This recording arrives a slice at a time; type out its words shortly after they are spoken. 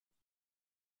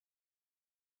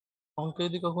অঙ্কে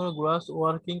যদি কখনো গ্রস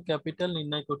ওয়ার্কিং ক্যাপিটাল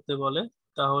নির্ণয় করতে বলে,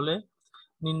 তাহলে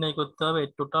নির্ণয় করতে হবে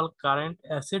টোটাল কারেন্ট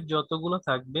অ্যাসেট যতগুলো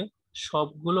থাকবে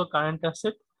সবগুলো কারেন্ট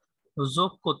অ্যাসেট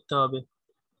যোগ করতে হবে।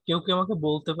 কেউ কি আমাকে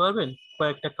বলতে পারবেন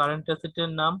কয়েকটা কারেন্ট অ্যাসেটের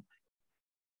নাম?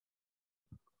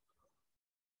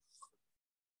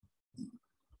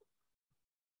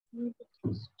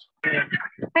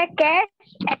 ক্যাশ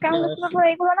অ্যাকাউন্ট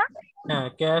এগুলো না? হ্যাঁ,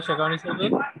 ক্যাশ অ্যাকাউন্ট হিসেবে।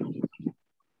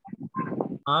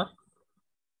 আর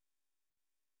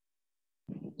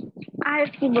আর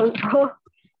কি বলবো?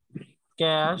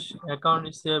 Cash account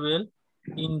receivable,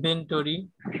 inventory,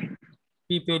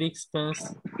 prepaid expense,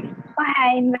 ও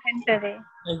হ্যাঁ, ইনভেন্টরি।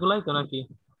 এগুলাই তো নাকি?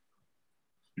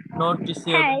 নোট হ্যাঁ,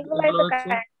 রিসিভেবল, এগুলাই এগুলো তো হচ্ছে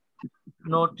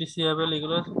নোট রিসিভেবল,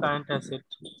 এগুলো হচ্ছে কারেন্ট অ্যাসেট।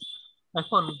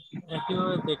 এখন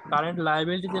একইভাবে কারেন্ট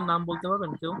লায়াবিলিটির নাম বলতে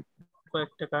পারবেন কেউ?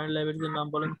 কয়েকটা কারেন্ট লায়াবিলিটির নাম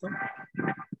বলেন তো।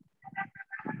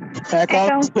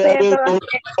 অ্যাকাউন্টস পেয়েবল,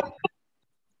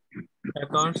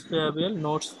 অ্যাকাউন্টস পেয়াবেল,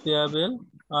 নোটস পেয়াবেল,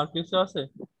 আর কিছু আছে?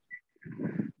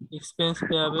 এক্সপেন্স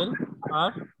পেয়াবেল,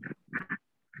 আর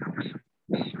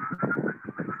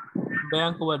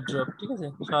ব্যাংক ওভারড্রাফট। ঠিক আছে,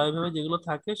 স্বাভাবিকভাবে যেগুলো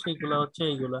থাকে সেগুলো হচ্ছে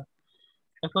এইগুলা।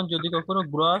 এখন যদি কখনো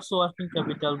গ্রস ওয়ার্কিং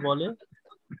ক্যাপিটাল বলে,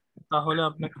 তাহলে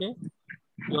আপনাকে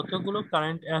যতগুলো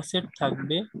কারেন্ট অ্যাসেট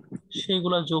থাকবে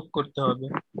সেগুলা যোগ করতে হবে।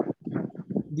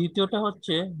 দ্বিতীয়টা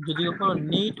হচ্ছে যদি কখনো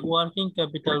নেট ওয়ার্কিং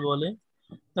ক্যাপিটাল বলে,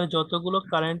 তাহলে যতগুলো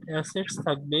কারেন্ট অ্যাসেটস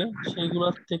থাকবে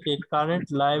সেইগুলোর থেকে কারেন্ট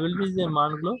লায়াবিলিটিজ এর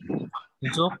মানগুলো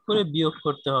যোগ করে বিয়োগ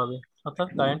করতে হবে, অর্থাৎ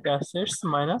কারেন্ট অ্যাসেটস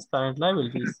মাইনাস কারেন্ট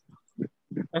লায়াবিলিটিজ।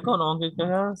 এখন অঙ্কে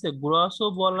দেখা যাচ্ছে গ্রসও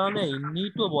বলা নেই,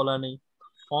 নিটও বলা নেই,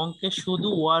 অঙ্কে শুধু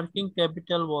ওয়ার্কিং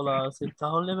ক্যাপিটাল বলা আছে।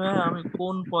 তাহলে ভাই আমি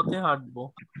কোন পথে হাঁটবো?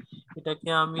 এটাকে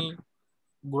আমি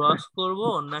গ্রস করব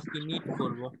নাকি নিট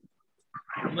করব?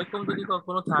 এরকম যদি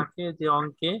কখনো থাকে যে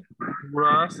অঙ্কে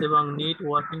গ্রস এবং নিট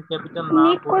ওয়ার্কিং ক্যাপিটাল না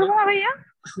নিট বলে করবো না ভাইয়া?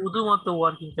 শুধুমাত্র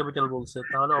ওয়ার্কিং ক্যাপিটাল বলছে,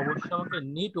 তাহলে অবশ্যই আমাকে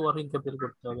নিট ওয়ার্কিং ক্যাপিটাল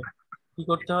করতে হবে। কি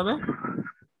করতে হবে?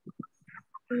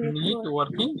 NEET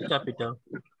working capital.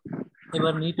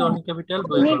 এবার নিট ওয়ার্কিং ক্যাপিটাল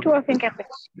বের নিট করব। Working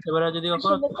capital. এবারে যদি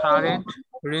কখনো কারেন্ট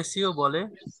রেশিও বলে,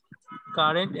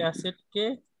 কারেন্ট অ্যাসেটকে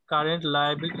কারেন্ট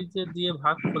লায়াবিলিটিতে দিয়ে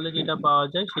ভাগ করলে যেটা পাওয়া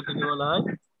যায় সেটাকে বলা হয়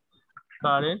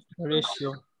কারেন্ট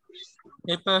রেশিও।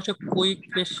 এরপর আছে quick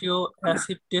ratio,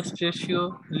 acid test ratio,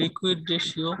 liquid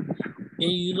ratio.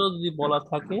 এইগুলো যদি বলা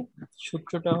থাকে,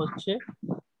 সূত্রটা হচ্ছে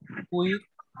কুইক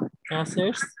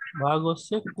অ্যাসেটস ভাগ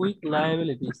হচ্ছে কুইক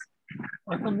লায়াবিলিটিস।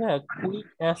 এখন দেখ কুইক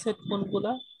অ্যাসেট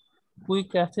কোনগুলা? কুইক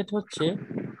অ্যাসেট হচ্ছে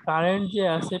কারেন্ট যে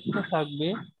অ্যাসেটটা থাকবে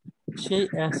সেই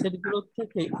অ্যাসেট গুলোর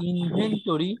থেকে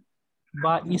ইনভেন্টরি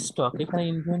বা স্টক। এখানে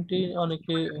ইনভেন্টরি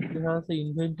অনেকে দেখা যাচ্ছে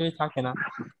ইনভেন্টরি থাকে না,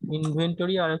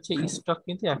 ইনভেন্টরি আর হচ্ছে স্টক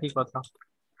কিন্তু একই কথা।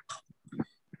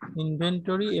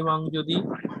 ইনভেন্টরি এবং যদি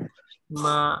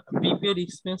প্রিপেড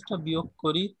এক্সপেন্সটা বিয়োগ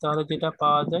করি তাহলে যেটা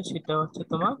পাওয়া যায় সেটা হচ্ছে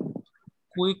তোমার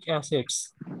কুইক অ্যাসেটস।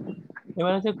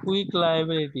 এবার আছে কুইক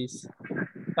লায়াবিলিটিস।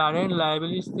 কারেন্ট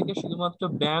লায়াবিলিটিস থেকে শুধুমাত্র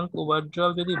ব্যাংক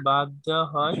ওভারড্রাফট যদি বাদ দেওয়া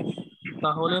হয়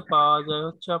তাহলে পাওয়া যায়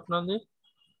হচ্ছে আপনাদের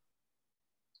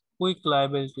কুইক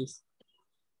লায়াবিলিটিস।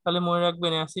 তাহলে মনে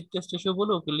রাখবেন অ্যাসিড টেস্ট রেশিও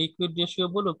বলুক, লিকুইড রেশিও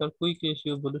বলুক, আর কুইক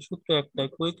রেশিও বলুক, সূত্র একটাই,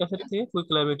 কুইক অ্যাসেট থেকে কুইক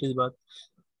লায়াবিলিটিস বাদ।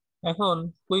 এখন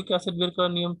কুইক অ্যাসেট বের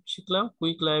করার নিয়ম শিখলাম,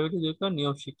 কুইক লায়াবিলিটিস বের করার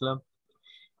নিয়ম শিখলাম।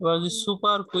 এবার যদি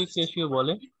সুপার কুইক রেশিও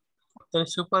বলে, তাহলে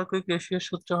সুপার কুইক রেশিওর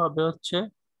সূত্র হবে হচ্ছে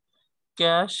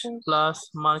ক্যাশ প্লাস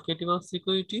মার্কেটেবল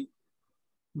সিকিউরিটি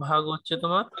ভাগ হচ্ছে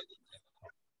তোমার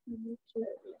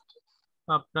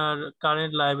আপনার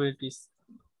কারেন্ট লায়াবিলিটিস।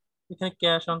 এখানে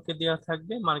ক্যাশ অঙ্কে দেওয়া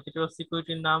থাকবে, মার্কেটেবল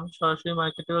সিকিউরিটির নাম সরাসরি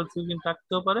মার্কেটেবল সিকিউরিটি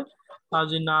থাকতেও পারে, আর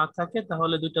যদি না থাকে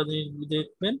তাহলে দুটো জিনিস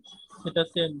দেখবেন, সেটা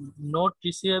হচ্ছে নোট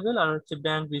রিসিভেবল আর হচ্ছে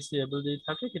ব্যাংক রিসিভেবল। যদি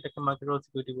থাকে সেটাকে মার্কেটেবল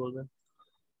সিকিউরিটি বলবেন।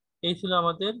 এই ছিল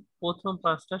আমাদের প্রথম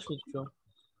 5টা সূত্র।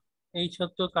 এই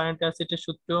ছোট্ট কারেন্ট অ্যাসেটের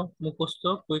সূত্র মুখস্থ,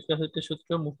 কুইক অ্যাসেটের সূত্র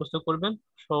মুখস্থ করবেন,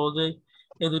 সহজেই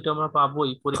এই দুটো আমরা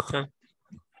পাবোই পরীক্ষায়।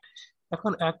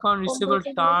 এখন account receivable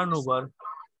turn over.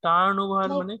 Turn over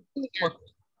মানে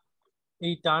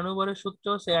এই টার্ন ওভারের সূত্র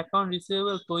হচ্ছে অ্যাকাউন্ট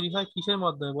রিসিভেবল তৈরি হয় কিসের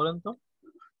মাধ্যমে বলেন তো?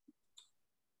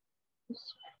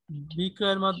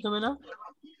 বিক্রয়ের মাধ্যমে না?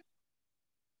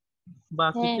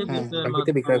 বাকিতে বিক্রয়ের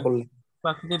বাকিতে মাধ্যমে। বিক্রয় করলে।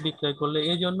 বাকিতে বিক্রয় করলে।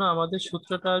 এই জন্য আমাদের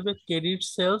সূত্রটা আসবে ক্রেডিট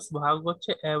সেলস ভাগ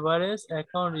হচ্ছে average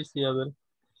account receivable.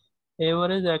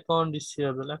 Average account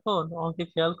receivable. এখন অঙ্কে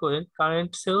খেয়াল করেন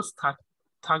কারেন্ট সেলস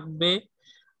থাকবে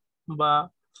বা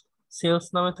সেলস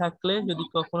নামে থাকলে যদি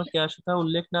কখনো ক্যাশ কথা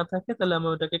উল্লেখ না থাকে তাহলে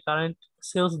আমরা ওটাকে কারেন্ট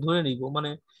সেলস ধরে নিব,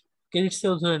 মানে ক্রেডিট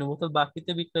সেলস ধরে নিব, তো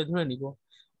বাকিতে বিক্রয় ধরে নিব।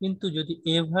 কিন্তু যদি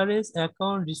এভারেজ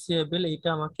অ্যাকাউন্ট রিসিভেবল এটা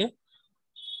আমাকে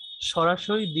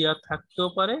সরাসরি দেওয়া থাকতেও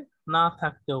পারে, না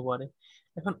থাকতেও পারে।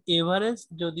 এখন এভারেজ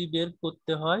যদি বের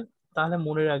করতে হয় তাহলে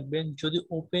মনে রাখবেন যদি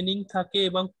ওপেনিং থাকে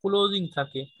এবং ক্লোজিং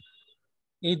থাকে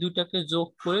এই দুইটাকে যোগ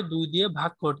করে 2 দিয়ে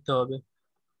ভাগ করতে হবে।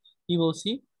 কি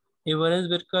বলছি? এভারেজ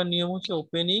বের করার নিয়ম হচ্ছে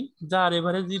ওপেনিং যার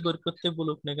এভারেজই বের করতে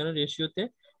বলুক না কেন রেশিওতে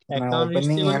না, account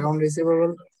opening receivable. Account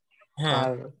receivable হ্যাঁ,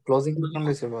 আর ক্লোজিং অ্যাকাউন্ট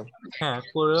রিসিভেবল। হ্যাঁ,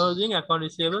 ক্লোজিং অ্যাকাউন্ট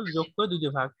রিসিভেবল যোগ করে 2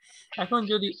 দিয়ে ভাগ। এখন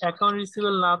যদি অ্যাকাউন্ট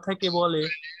রিসিভেবল না থাকে বলে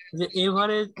যে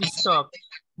এভারেজ স্টক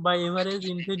বা এভারেজ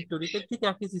ইনভেন্টরি, ঠিক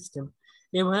একই সিস্টেম।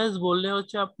 এভারেজ বললে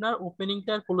হচ্ছে আপনার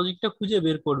ওপেনিংটা আর ক্লোজিংটা খুঁজে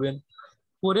বের করবেন,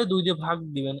 করে 2 দিয়ে ভাগ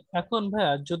দিবেন। এখন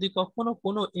ভাইয়া যদি কখনো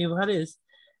কোনো এভারেজ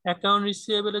অ্যাকাউন্ট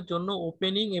রিসিভেবলের জন্য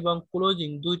ওপেনিং এবং ক্লোজিং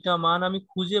দুইটা মান আমি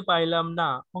খুঁজে পাইলাম না,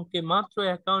 অঙ্কে মাত্র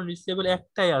অ্যাকাউন্ট রিসিভেবল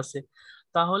একটাই আছে,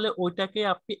 তাহলে ওইটাকে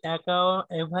আপনি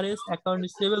এভারেজ অ্যাকাউন্ট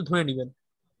রিসিভেবল ধরে নেবেন।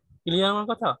 ক্লিয়ার আমার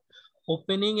কথা?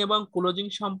 ওপেনিং এবং ক্লোজিং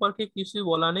সম্পর্কে কিছুই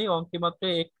বলা নেই, অঙ্কে মাত্র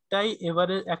একটাই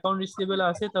এভারেজ অ্যাকাউন্ট রিসিভেবল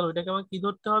আছে, তাহলে ওইটাকে আমার কি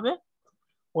ধরতে হবে?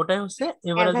 ওটাই হচ্ছে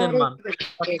এভারেজের মান।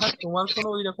 অর্থাৎ তোমার কোনো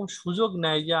ওই রকম সুযোগ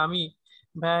নাই যে আমি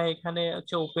ভাই এখানে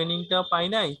হচ্ছে ওপেনিংটা পাই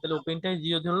নাই তাহলে ওপেনটাই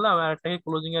 0 ধরলাম আর একটাকে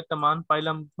ক্লোজিং একটা মান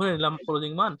পাইলাম ধরে নিলাম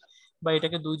ক্লোজিং মান, বা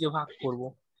এটাকে 2 দিয়ে ভাগ করব,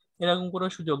 এরকম কোনো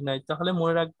সুযোগ নাই। তাহলে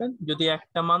মনে রাখবেন যদি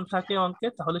একটা মান থাকে অঙ্কে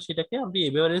তাহলে সেটাকে আপনি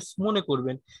এভারেজ মনে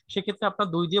করবেন, সেক্ষেত্রে আপনার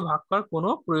 2 দিয়ে ভাগ করার কোনো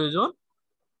প্রয়োজন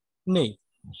নেই।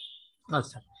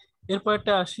 আচ্ছা,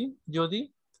 এরপরটা আসি, যদি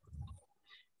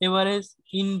average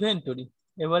inventory,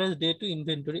 average day to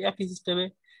inventory একই সিস্টেমে,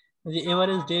 যে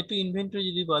এভারেজ ডে টু ইনভেন্টরি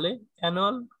যদি বলে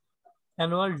অ্যানুয়াল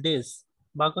অ্যানুয়াল ডেজ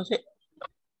ভাগ হচ্ছে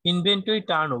ইনভেন্টরি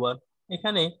টার্নওভার।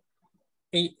 এখানে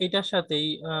এটার সাথে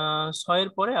 6 এর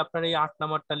পরে আপনার এই 8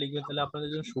 নাম্বারটা লিখবেন, তাহলে আপনাদের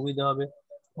জন্য সুবিধা হবে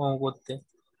অঙ্ক করতে।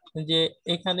 যে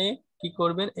এখানে কি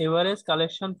করবেন, এভারেজ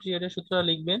কালেকশন পিরিয়ডের সূত্রটা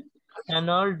লিখবেন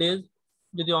অ্যানুয়াল ডেজ,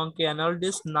 যদি অঙ্কে অ্যানুয়াল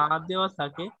ডেজ না দেওয়া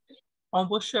থাকে,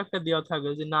 অবশ্যই একটা দেওয়া থাকবে,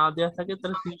 যদি না দেওয়া থাকে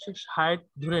তাহলে 360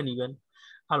 ধরে নিবেন,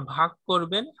 আর ভাগ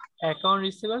করবেন অ্যাকাউন্ট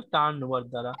রিসিভেবল টার্নওভার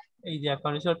দ্বারা। এই যে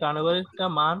অ্যাকাউন্ট রিসিভেবল টার্নওভারের একটা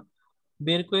মান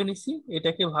বের করে নিছি,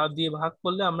 এটাকে ভাগ দিয়ে ভাগ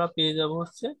করলে আমরা পেয়ে যাব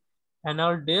হচ্ছে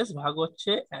অ্যানুয়াল ডেজ ভাগ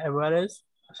হচ্ছে average,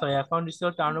 sorry account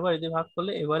receivable turnover, এদের ভাগ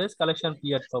করলে এভারেজ কালেকশন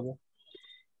পিরিয়ড পাবো।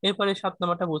 এরপরে 7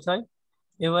 নাম্বারটা বোঝায়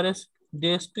এভারেজ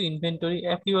ডেজ টু ইনভেন্টরি,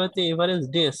 একইভাবে এভারেজ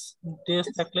ডেজ ডেজ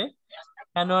থাকলে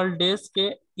অ্যানুয়াল ডেজ কে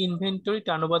ইনভেন্টরি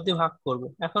টার্নওভার দিয়ে ভাগ করব।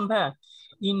 এখন ভাইয়া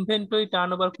ইনভেন্টরি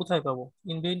টার্নওভার কোথায় পাবো?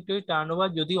 ইনভেন্টরি টার্নওভার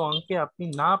যদি অঙ্কে আপনি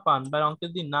না পান বা অঙ্কে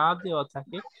যদি না দেওয়া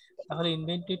থাকে তাহলে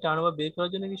ইনভেন্টরি টার্নওভার বের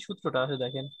করার জন্য কি সূত্রটা আছে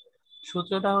দেখেন।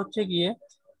 সূত্রটা হচ্ছে গিয়ে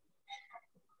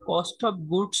কস্ট অফ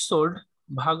গুডস সোল্ড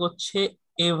ভাগ হচ্ছে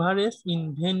এভারেজ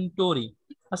ইনভেন্টরি।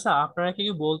 আচ্ছা, আপনারা কি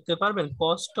বলতে পারবেন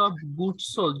কস্ট অফ গুডস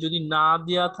সোল্ড যদি না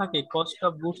দেওয়া থাকে কস্ট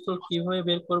অফ গুডস সোল্ড কিভাবে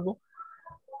বের করব?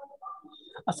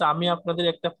 আচ্ছা, আমি আপনাদের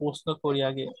একটা প্রশ্ন করি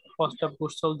আগে, কস্ট অফ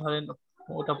গুডস সোল্ড ধরেন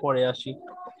ওটা পরে আসি।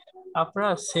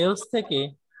 আপনারা সেলস থেকে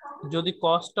যদি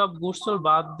কস্ট অফ গুডস সোল্ড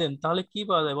বাদ দেন তাহলে কি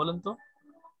পাওয়া যায় বলেন তো?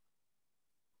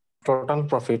 Total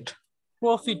profit.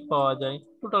 প্রফিট পাওয়া যায়,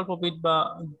 টোটাল প্রফিট বা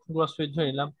গ্রস প্রফিট ধরে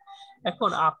নিলাম। এখন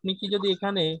আপনি কি যদি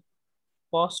এখানে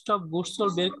কস্ট অফ গুডস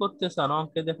সোল্ড বের করতে চান,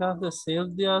 অঙ্কে দেখা যাচ্ছে সেলস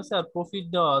দেওয়া আছে আর প্রফিট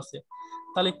দেওয়া আছে,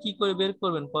 তাহলে কি করে বের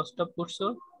করবেন cost of goods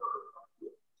sold?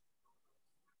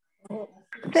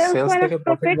 Sales sales minus থেকে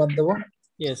প্রফিট প্রফিট। বাদ দেবো।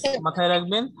 ইয়েস, মাথায়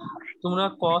রাখবেন। তোমরা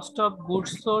কস্ট অফ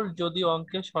গুডস সোল্ড যদি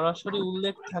অঙ্কে সরাসরি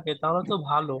উল্লেখ থাকে তাহলে তো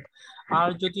ভালো, আর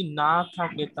যদি না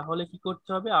থাকে তাহলে কি করতে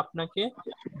হবে আপনাকে?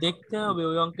 দেখতে হবে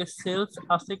ওই অঙ্কে সেলস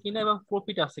আছে কিনা এবং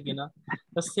প্রফিট আছে কিনা।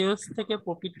 সেলস থেকে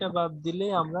প্রফিটটা বাদ দিলে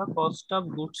আমরা কস্ট অফ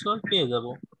গুডস সোল্ড পেয়ে যাব।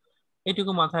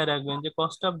 এটুকু মাথায় রাখবেন যে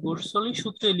কস্ট অফ গুডস সোল্ডই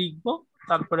সূত্রে লিখবো,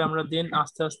 তারপরে আমরা দেন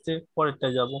আস্তে আস্তে পরেরটা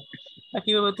যাব।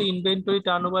 একইভাবে তো ইনভেন্টরি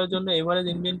টার্নওভারের জন্য এভারেজ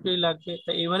ইনভেন্টরি লাগবে,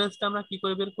 তা এভারেজটা আমরা কি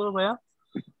করে বের করবো ভাইয়া?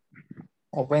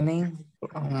 ওপেনিং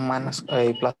মাইনাস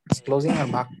প্লাস ক্লোজিং আর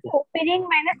ভাগ 2। Opening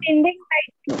minus ending by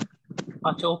 2।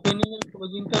 আচ্ছা, ওপেনিং এর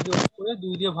ক্লোজিংটা যোগ করে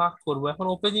 2 দিয়ে ভাগ করব। এখন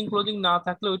ওপেনিং ক্লোজিং না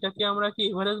থাকলে ওইটাকে আমরা কি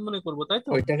এভারেজ মনে করব, তাই তো?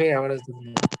 ওইটাকে এভারেজ ধরে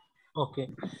নিব। ওকে,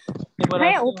 এবার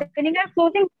ভাইয়া আসি, ওপেনিং আর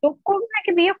ক্লোজিং যোগ করবো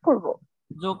নাকি বিয়োগ করবো?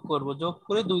 যোগ করব, যোগ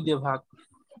করে 2 দিয়ে ভাগ।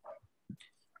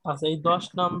 আচ্ছা, এই 10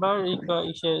 নাম্বার এই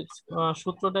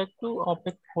সূত্রটা একটু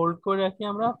হোল্ড করে রাখি,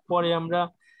 আমরা পরে আমরা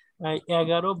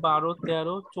 11, 12,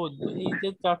 13, 14 এই যে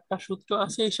 4টা সূত্র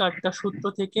আছে এই 4টা সূত্র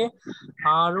থেকে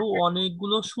আরো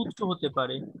অনেকগুলো সূত্র হতে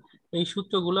পারে, এই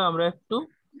সূত্রগুলো আমরা একটু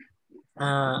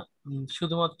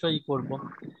শুধুমাত্র করব,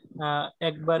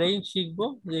 একবারেই শিখবো।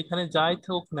 যে এখানে যাই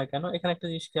থাকুক না কেন এখানে একটা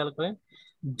জিনিস খেয়াল করেন,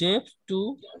 date to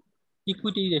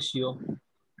equity ratio,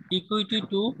 equity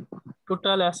two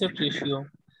total asset ratio,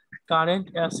 current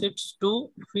assets two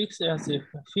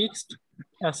fixed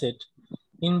asset,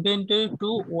 inventory two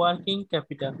working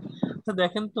capital. তো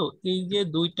দেখেন তো এই যে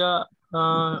দুইটা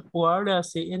ওয়ার্ড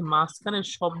আছে এর মাঝখানের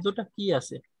শব্দটা কি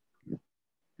আছে?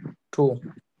 টু।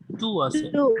 টু আছে।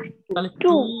 তাহলে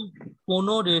টু। কোন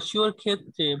রেশিওর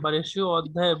ক্ষেত্রে বা রেশিও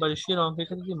অধ্যায় বা রেশিওর অঙ্কের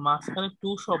ক্ষেত্রে যদি মাঝখানে টু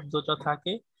শব্দটা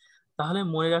থাকে, তাহলে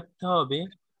মনে রাখতে হবে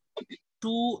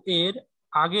টু এর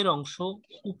আগের অংশ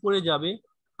উপরে যাবে,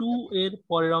 টু এর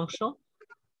পরের অংশ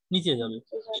নিচে যাবে।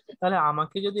 তাহলে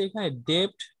আমাকে যদি এখানে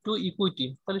ডেপ্ট টু ইকুইটি,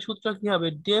 তাহলে সূত্র কি হবে?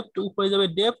 ডেপ্ট উপরে যাবে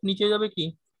ডেপ্ট, নিচে যাবে কি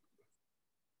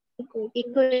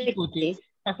ইকুইটি।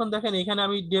 এখন দেখেন এখানে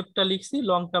আমি ডেপ্টটা লিখছি,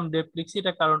 লং টার্ম ডেপ্ট লিখছি,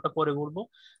 এটা কারণটা পরে বলবো।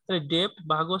 তাহলে ডেপ্ট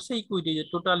ভাগ হচ্ছে ইকুইটি, যে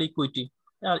টোটাল ইকুইটি।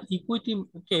 আর ইকুইটি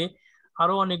কে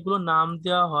আরো অনেকগুলো নাম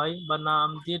দেওয়া হয় বা নাম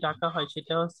দিয়ে ডাকা হয়,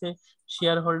 সেটা হচ্ছে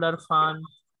শেয়ার হোল্ডার ফান্ড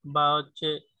বা হচ্ছে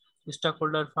স্টক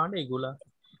হোল্ডার ফান্ড, এগুলা।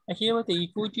 একইভাবে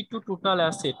ইকুইটি টু টোটাল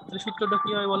অ্যাসেট, তাহলে সূত্রটা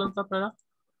কি হয় বলেন তো আপনারা?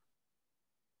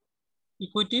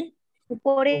 ইকুইটি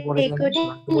উপরে উপরে equity,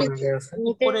 আগে আছে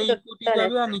নিচে উপরে ইকুইটি total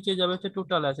যাবে আর asset। নিচে যাবে হচ্ছে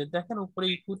টোটাল অ্যাসেট। দেখেন উপরে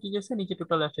ইকুইটি গেছে, নিচে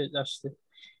টোটাল অ্যাসেট আসছে।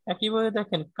 একইভাবে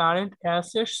দেখেন current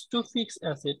assets two fixed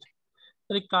asset,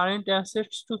 তাহলে current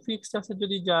assets two fixed asset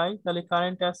যদি যায়, তাহলে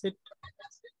কারেন্ট অ্যাসেট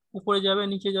উপরে যাবে,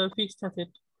 নিচে যাবে fixed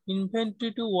asset. Inventory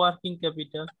two working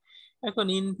capital, এখন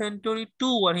ইনভেন্টরি টু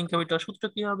ওয়ার্কিং ক্যাপিটাল সূত্র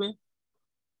কি হবে?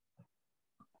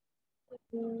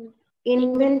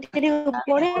 ইনভেন্টরি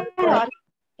উপরে,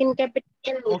 ওয়ার্কিং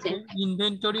ক্যাপিটাল নিচে। ওকে,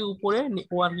 ইনভেন্টরি উপরে,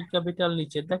 ওয়ার্কিং ক্যাপিটাল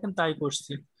নিচে। দেখেন তাই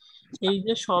করছি। এই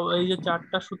যে সব, এই যে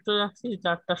চারটা সূত্র রাখছি, এই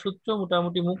চারটা সূত্র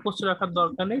মোটামুটি মুখস্থ রাখার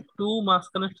দরকার নেই। টু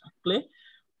মাঝখানে থাকলে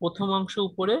প্রথম অংশ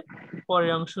উপরে,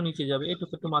 পরের অংশ নিচে যাবে,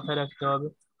 এটুকু একটু মাথায় রাখতে হবে।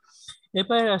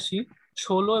 এরপরে আসি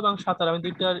 16 এবং 17, আমি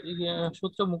দুইটার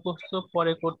সূত্র মুখস্থ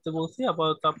পরে করতে বলছি,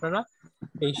 আপাতত আপনারা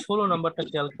এই 16 নাম্বারটা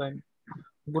খেয়াল করেন।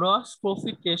 Gross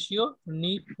profit ratio,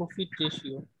 NEET profit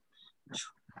ratio.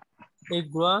 এই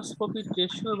গ্রস প্রফিট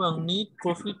রেশিও এবং নিট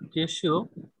প্রফিট রেশিও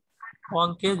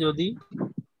অঙ্কে যদি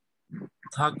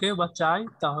থাকে বা চাই,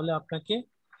 তাহলে আপনাকে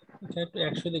এখানে একটু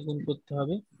 100 দিয়ে গুণ করতে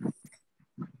হবে।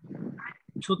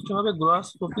 সূত্র হবে গ্রস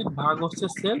প্রফিট ভাগ হচ্ছে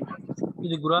সেল,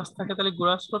 যদি গ্রস থাকে তাহলে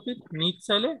গ্রস প্রফিট, নিট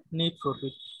চাইলে নিট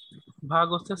প্রফিট, ভাগ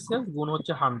হচ্ছে সেল, গুণ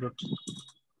হচ্ছে 100।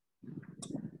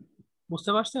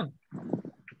 বুঝতে পারছেন?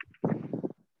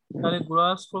 তাহলে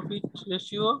gross profit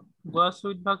ratio, gross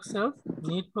profit ভাগ sales,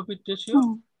 NEET profit ratio,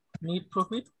 NEET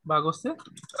profit ভাগ হচ্ছে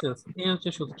সেলস, এই হচ্ছে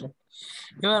সূত্র।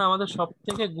 এবার আমাদের সব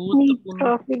থেকে Need গুরুত্বপূর্ণ,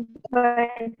 profit by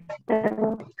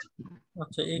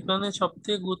আচ্ছা এখানে সব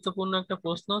থেকে গুরুত্বপূর্ণ একটা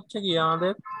প্রশ্ন হচ্ছে কি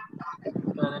আমাদের,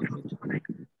 এক মিনিট।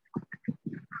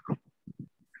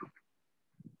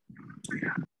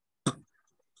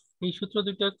 এই সূত্র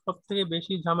দুটো সব থেকে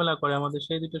বেশি ঝামেলা করে আমাদের,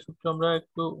 সেই দুটো সূত্র আমরা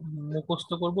একটু মুখস্থ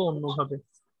করব অন্যভাবে।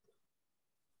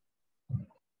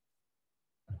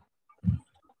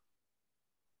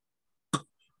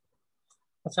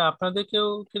 আচ্ছা আপনাদের কেউ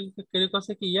কেউ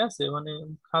কাছে কি ইয়ে আছে, মানে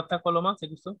খাতা কলম আছে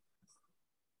কিছু?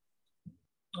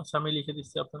 আচ্ছা আমি লিখে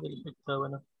দিচ্ছি, আপনাদের লিখতে হবে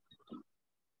না।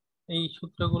 এই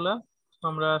সূত্রগুলা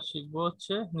আমরা শিখবো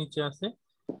হচ্ছে, নিচে আছে,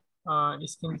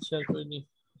 স্ক্রিন শেয়ার করে নিই।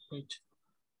 Wait,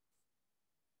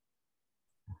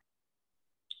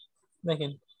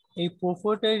 দেখেন এই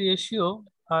প্রোপ্রাইটারি রেশিও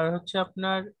আর হচ্ছে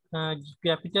আপনার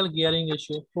ক্যাপিটাল গিয়ারিং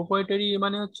রেশিও। প্রোপ্রাইটারি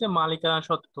মানে হচ্ছে মালিকানা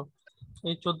সত্ত্ব,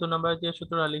 এই 14 নাম্বার যে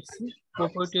সূত্রটা লিখছি,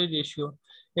 প্রোপ্রাইটারি রেশিও,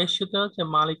 এর সাথে হচ্ছে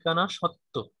মালিকানা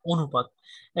সত্ত্ব অনুপাত।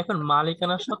 এখন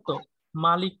মালিকানা সত্ত্ব,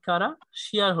 মালিক কারা?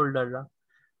 শেয়ার হোল্ডাররা।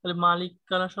 তাহলে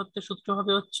মালিকানা সত্ত্বের সূত্র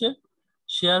হবে হচ্ছে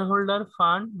শেয়ার হোল্ডার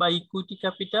ফান্ড বা ইকুইটি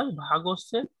ক্যাপিটাল ভাগ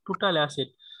হচ্ছে টোটাল অ্যাসেট।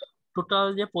 টোটাল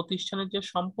যে প্রতিষ্ঠানের যে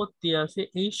সম্পত্তি আছে,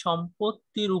 এই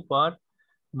সম্পত্তির উপর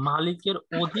মালিকের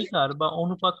অধিকার বা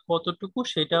অনুপাত কতটুকু,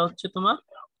 সেটা হচ্ছে তোমার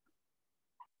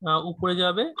উপরে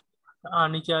যাবে, আর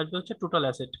নিচে আসবে হচ্ছে টোটাল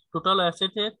অ্যাসেট। টোটাল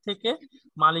অ্যাসেটের থেকে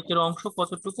মালিকের অংশ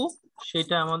কতটুকু,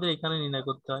 সেটা আমাদের এখানে নির্ণয়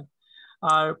করতে হয়।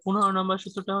 আর 15 নম্বর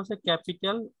সূত্রটা হচ্ছে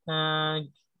ক্যাপিটাল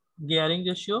গিয়ারিং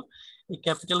রেশিও। এই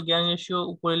ক্যাপিটাল গিয়ারিং রেশিও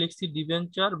উপরে লিখছি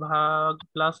ডিবেঞ্চার ভাগ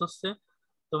প্লাস হচ্ছে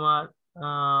তোমার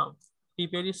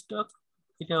প্রিপেয়ার স্টক,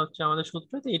 এটা হচ্ছে আমাদের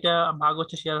সূত্র। তো এটা ভাগ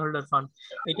হচ্ছে শেয়ার হোল্ডার ফান্ড।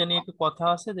 এটা নিয়ে একটু কথা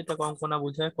আছে, যেটা কঙ্কনা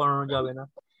বোঝায় করানো যাবে না।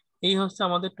 এই হচ্ছে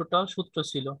আমাদের টোটাল সূত্র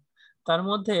ছিল। তার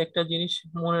মধ্যে একটা জিনিস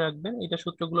মনে রাখবেন, এটা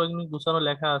সূত্রগুলো এমনি গুছানো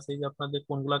লেখা আছে, যে আপনাদের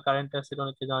কোনগুলা কারেন্ট অ্যাসেট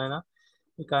অনেকে জানে না।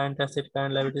 কারেন্ট অ্যাসেট,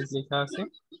 কারেন্ট লাইবিলিটিস লেখা আছে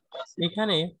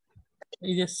এখানে।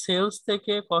 এই যে সেলস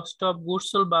থেকে কস্ট অফ গুডস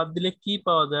সোল্ড বাদ দিলে কি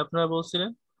পাওয়া যায় আপনারা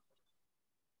বলছিলেন?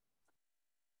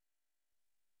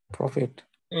 প্রফিট।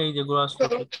 এই যে গ্রস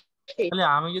প্রফিট। তাহলে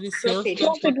আমি যদি সেলস profit। বের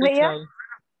Profit করতে ভাইয়া। চাই,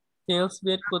 সেলস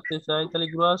বের করতে চাই, তাহলে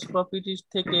গ্রস প্রফিট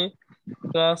থেকে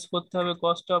ক্লাস করতে হবে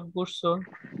কস্ট অফ গুডস সোল্ড।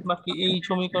 বাকি এই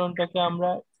সমীকরণটাকে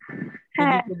আমরা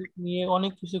হ্যাঁ, এদিক ওদিক নিয়ে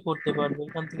অনেক কিছু করতে পারবো।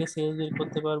 এখান থেকে সেলস বের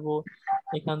করতে পারবো,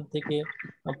 এখান থেকে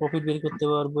প্রফিট বের করতে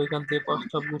পারবো, এখান থেকে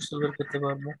কস্ট অফ গুডস সোল্ড বের করতে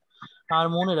পারবো। আর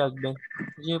মনে রাখবেন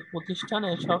যে প্রতিষ্ঠানে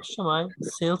সবসময়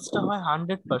সেলসটা হয়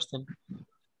 100%,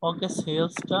 ওকে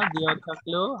সেলসটা দেওয়া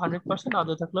থাকলেও 100%, না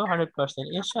দেওয়া থাকলেও 100%,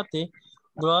 এর সাথে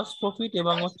গ্রস প্রফিট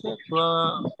এবং হচ্ছে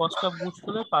কস্ট অফ গুডস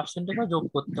সোল্ডের পার্সেন্টেজও যোগ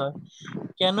করতে হয়।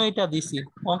 কেন এটা দিছি?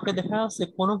 অঙ্কে দেখা যাচ্ছে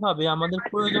কোনোভাবে আমাদের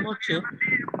প্রয়োজন হচ্ছে,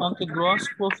 অঙ্কে গ্রস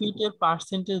প্রফিটের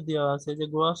পার্সেন্টেজ দেওয়া আছে, যে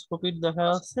গ্রস প্রফিট দেখা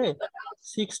যাচ্ছে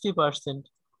 60%,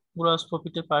 গ্রস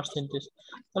প্রফিটের পার্সেন্টেজ।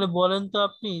 তাহলে বলেন তো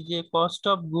আপনি যে কস্ট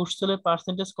অফ গুডস সোল্ডের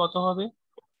পার্সেন্টেজ কত হবে?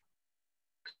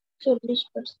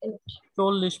 40%।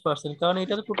 40%, কারণ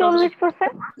এটাতে টোটাল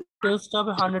 40%। সেলসটা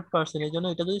হবে 100%, এই জন্য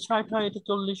এটা যদি 60 হয় এটা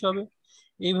 40 হবে।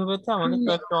 এইভাবে তো আমাদের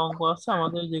কয়েকটা অঙ্ক আছে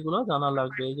আমাদের যেগুলো জানা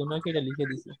লাগবে, এই জন্য আর কি এটা লিখে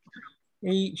দিছি।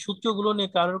 এই সূত্রগুলো নিয়ে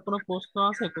কারোর কোনো প্রশ্ন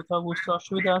আছে? কোথাও বুঝতে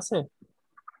অসুবিধা আছে?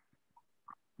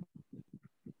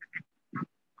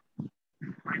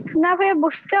 না ভাইয়া,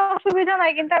 বুঝতে অসুবিধা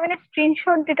নাই, কিন্তু আমি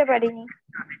স্ক্রিনশট দিতে পারিনি।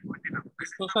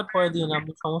 স্ক্রিনশট পরে দিন,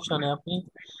 আপনি সমস্যা নেই। আপনি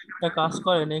একটা কাজ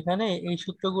করেন, এখানে এই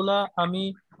সূত্রগুলা আমি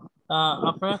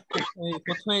আপনারা এই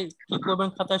প্রথমে কি করবেন,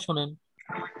 খাতায় শোনেন।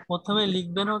 প্রথমে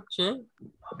লিখবেন হচ্ছে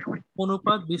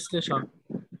অনুপাত বিশ্লেষণ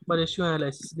বা রেশিও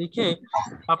অ্যানালাইসিস, লিখে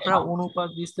আপনারা অনুপাত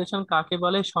বিশ্লেষণ কাকে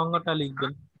বলে সংজ্ঞাটা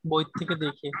লিখবেন বই থেকে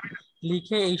দেখে।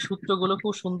 লিখে এই সূত্রগুলো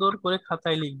খুব সুন্দর করে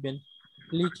খাতায় লিখবেন।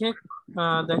 লিখে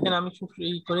দেখেন আমি খুব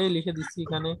এই করে লিখে দিচ্ছি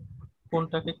এখানে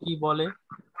কোনটাকে কি বলে,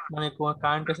 মানে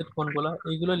কারেন্ট অ্যাসেট কোনগুলা,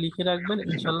 এইগুলো লিখে রাখবেন।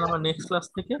 ইনশাল্লাহ আমরা নেক্সট ক্লাস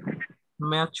থেকে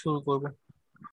ম্যাথ শুরু করব।